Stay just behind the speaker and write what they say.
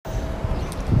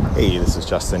Hey, this is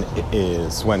Justin. It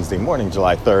is Wednesday morning,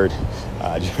 July 3rd.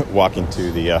 Walking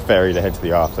to the ferry to head to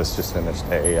the office. Just finished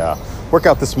a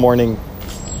workout this morning.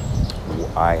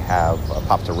 I have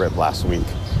popped a rib last week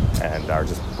and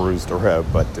just bruised a rib,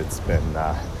 but it's been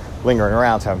lingering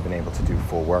around, so I haven't been able to do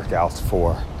full workouts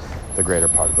for the greater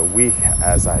part of the week.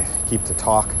 As I keep to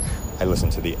talk, I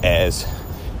listen to the as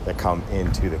that come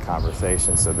into the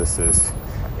conversation. So this is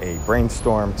a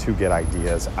brainstorm to get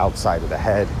ideas outside of the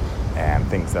head and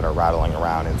things that are rattling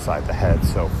around inside the head.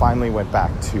 So finally went back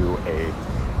to a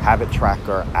habit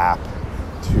tracker app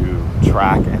to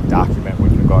track and document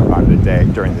what's been going on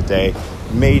during the day.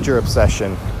 Major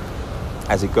obsession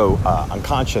as it go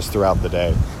unconscious throughout the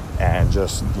day, and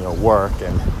just work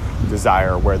and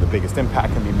desire where the biggest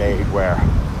impact can be made, where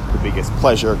the biggest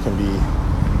pleasure can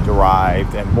be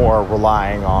derived, and more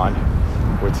relying on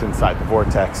what's inside the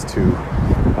vortex to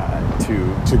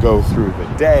go through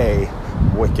the day.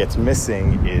 What gets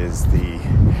missing is the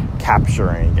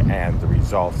capturing and the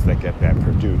results that get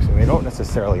produced. And they don't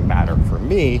necessarily matter for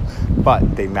me,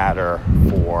 but they matter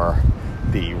for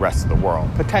the rest of the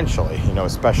world, potentially,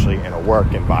 especially in a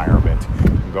work environment,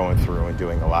 going through and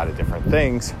doing a lot of different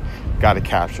things. Got to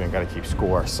capture and got to keep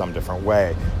score some different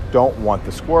way. Don't want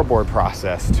the scoreboard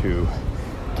process to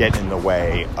get in the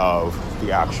way of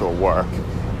the actual work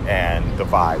and the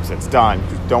vibes that's done.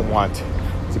 You don't want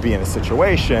to be in a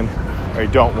situation or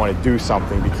you don't want to do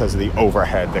something because of the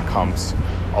overhead that comes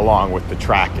along with the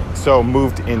tracking. So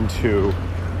moved into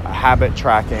a habit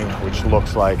tracking, which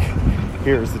looks like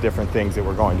here's the different things that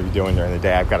we're going to be doing during the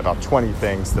day. I've got about 20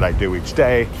 things that I do each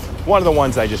day. One of the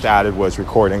ones I just added was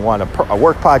recording a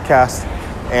work podcast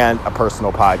and a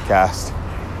personal podcast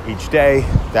each day.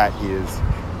 That is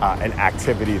an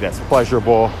activity that's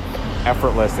pleasurable,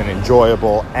 effortless, and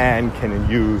enjoyable, and can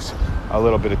use a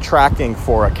little bit of tracking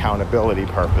for accountability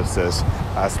purposes,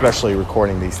 especially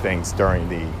recording these things during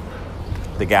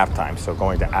the gap time. So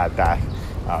going to add that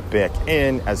bit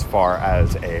in as far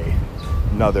as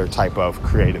another type of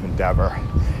creative endeavor.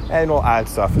 And we'll add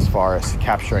stuff as far as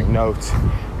capturing notes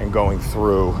and going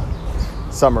through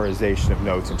summarization of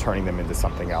notes and turning them into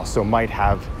something else. So might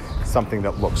have something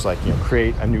that looks like,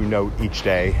 create a new note each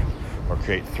day, or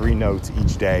create 3 notes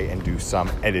each day and do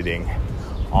some editing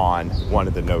on one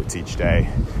of the notes each day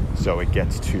so it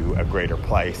gets to a greater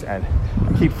place. And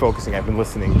I keep focusing. I've been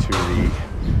listening to the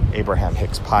Abraham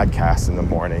Hicks podcast in the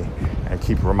morning and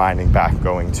keep reminding back,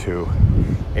 going to,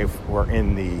 if we're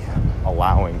in the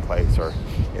allowing place or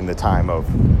in the time of,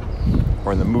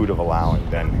 or in the mood of allowing,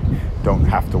 then don't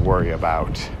have to worry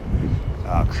about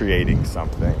creating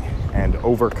something. And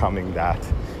overcoming that,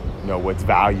 what's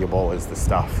valuable is the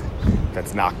stuff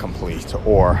that's not complete,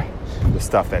 or the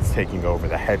stuff that's taking over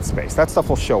the headspace. That stuff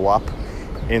will show up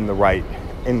in the right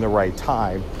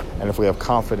time, and if we have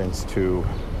confidence to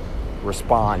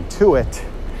respond to it,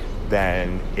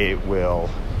 then it will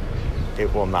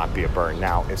not be a burn.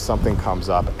 Now, if something comes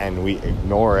up and we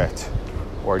ignore it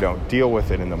or don't deal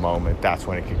with it in the moment, that's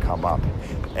when it can come up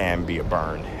and be a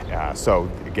burn. So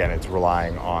again, it's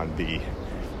relying on the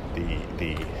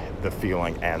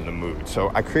feeling and the mood.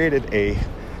 So I created a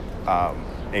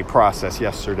process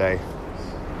yesterday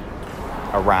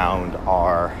around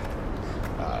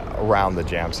around the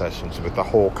jam sessions, with the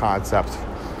whole concept,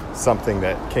 something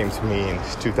that came to me in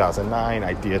 2009,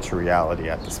 idea to reality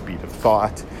at the speed of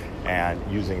thought, and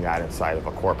using that inside of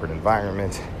a corporate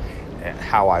environment. And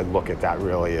how I look at that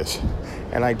really is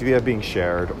an idea being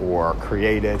shared or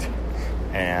created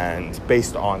and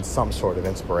based on some sort of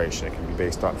inspiration. It can be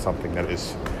based on something that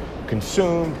is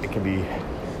consumed. It can be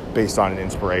based on an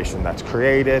inspiration that's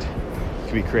created. It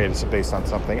can be created based on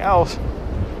something else,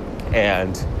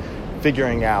 and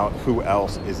figuring out who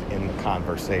else is in the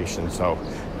conversation. So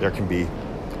there can be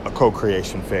a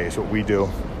co-creation phase. What we do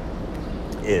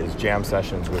is jam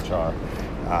sessions, which are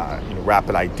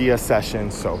rapid idea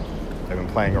sessions. So I've been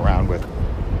playing around with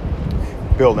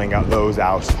building those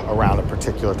out around a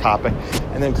particular topic,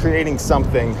 and then creating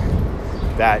something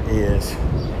that is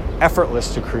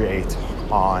effortless to create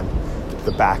on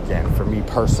the back end. For me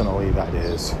personally, that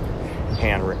is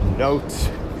handwritten notes.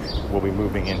 We'll be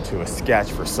moving into a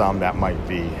sketch. For some, that might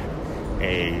be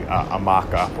a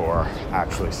mock-up or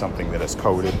actually something that is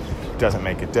coded. It doesn't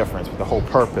make a difference, but the whole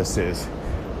purpose is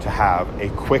to have a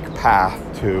quick path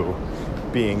to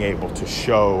being able to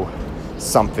show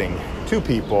something to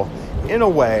people in a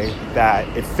way that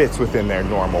it fits within their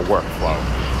normal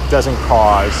workflow. It doesn't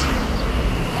cause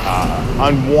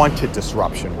unwanted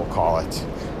disruption, we'll call it,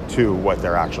 to what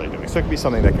they're actually doing. So it can be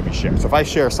something that can be shared. So if I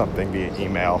share something via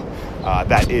email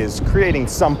that is creating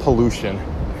some pollution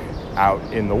out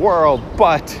in the world,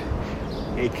 but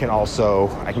it can also,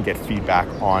 I can get feedback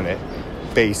on it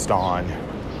based on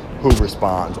who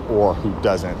responds or who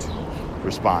doesn't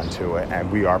respond to it.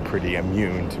 And we are pretty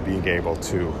immune to being able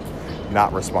to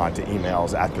not respond to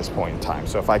emails at this point in time.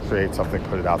 So if I create something,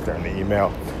 put it out there in the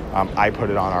email, I put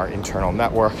it on our internal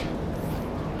network,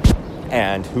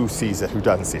 and who sees it, who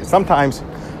doesn't see it. Sometimes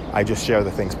I just share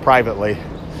the things privately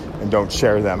and don't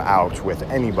share them out with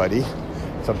anybody.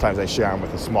 Sometimes I share them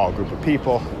with a small group of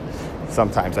people.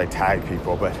 Sometimes I tag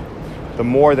people, but the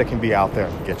more that can be out there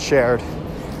and get shared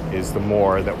is the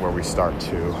more that where we start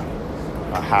to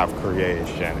have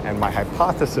creation. And my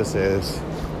hypothesis is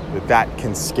that that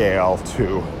can scale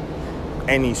to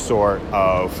any sort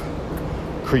of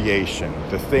creation.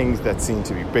 The things that seem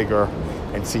to be bigger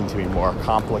and seem to be more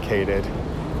complicated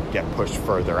get pushed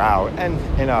further out. And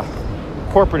in a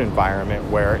corporate environment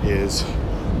where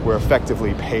we're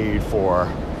effectively paid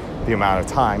for the amount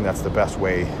of time, that's the best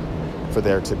way for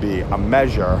there to be a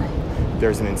measure.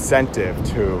 There's an incentive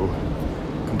to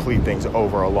complete things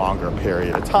over a longer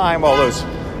period of time. Although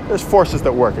there's forces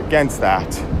that work against that,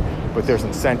 but there's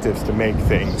incentives to make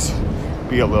things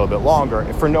be a little bit longer,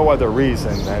 if for no other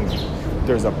reason than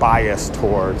there's a bias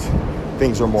towards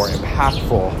things are more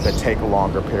impactful that take a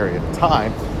longer period of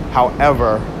time.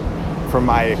 However, from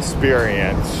my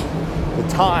experience, the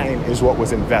time is what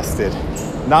was invested,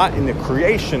 not in the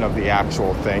creation of the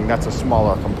actual thing. That's a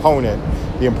smaller component.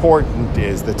 The important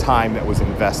is the time that was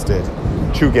invested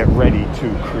to get ready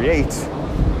to create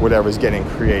whatever's getting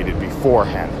created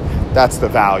beforehand. That's the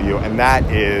value, and that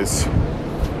is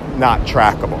not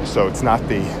trackable. So it's not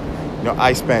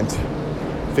I spent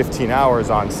 15 hours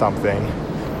on something.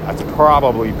 That's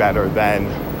probably better than,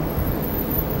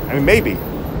 maybe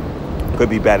could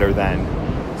be better than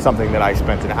something that I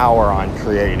spent an hour on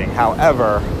creating.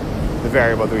 However, the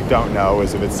variable that we don't know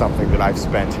is if it's something that I've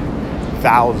spent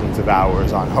thousands of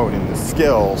hours on honing the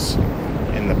skills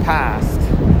in the past,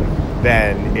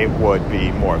 then it would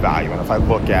be more value. And if I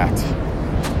look at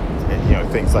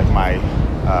things like my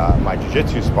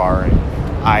jiu-jitsu sparring,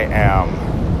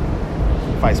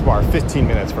 if I spar 15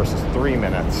 minutes versus 3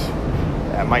 minutes,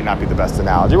 that might not be the best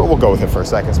analogy, but we'll go with it for a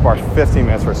second. Spar 15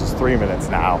 minutes versus 3 minutes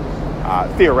now.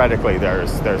 Theoretically,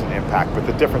 there's an impact, but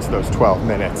the difference of those 12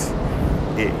 minutes,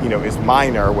 is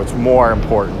minor. What's more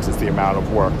important is the amount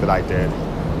of work that I did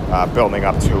building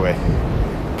up to it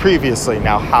previously.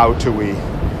 Now, how do we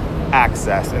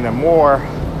access, and the more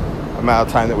amount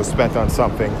of time that was spent on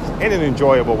something in an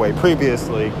enjoyable way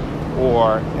previously,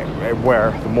 or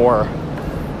where the more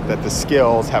that the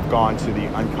skills have gone to the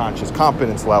unconscious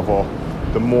competence level,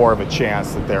 the more of a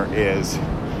chance that there is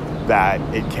that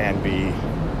it can be,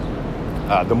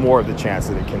 the more of the chance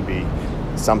that it can be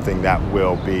something that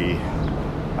will be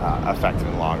effective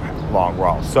in long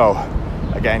run. So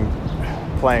again,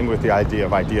 playing with the idea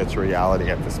of idea to reality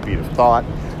at the speed of thought.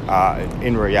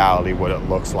 In reality, what it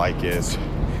looks like is,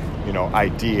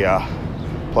 idea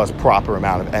plus proper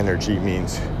amount of energy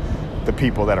means the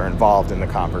people that are involved in the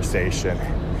conversation.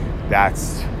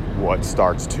 That's what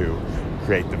starts to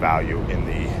create the value in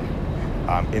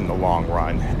the long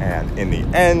run. And in the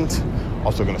end,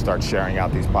 also going to start sharing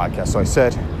out these podcasts. So I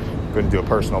said I'm going to do a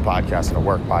personal podcast and a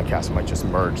work podcast. I might just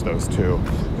merge those two,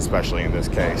 especially in this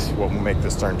case. What will make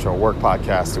this turn to a work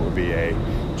podcast, it will be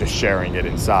just sharing it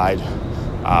inside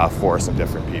for some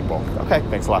different people. Okay,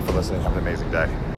 thanks a lot for listening. Have an amazing day.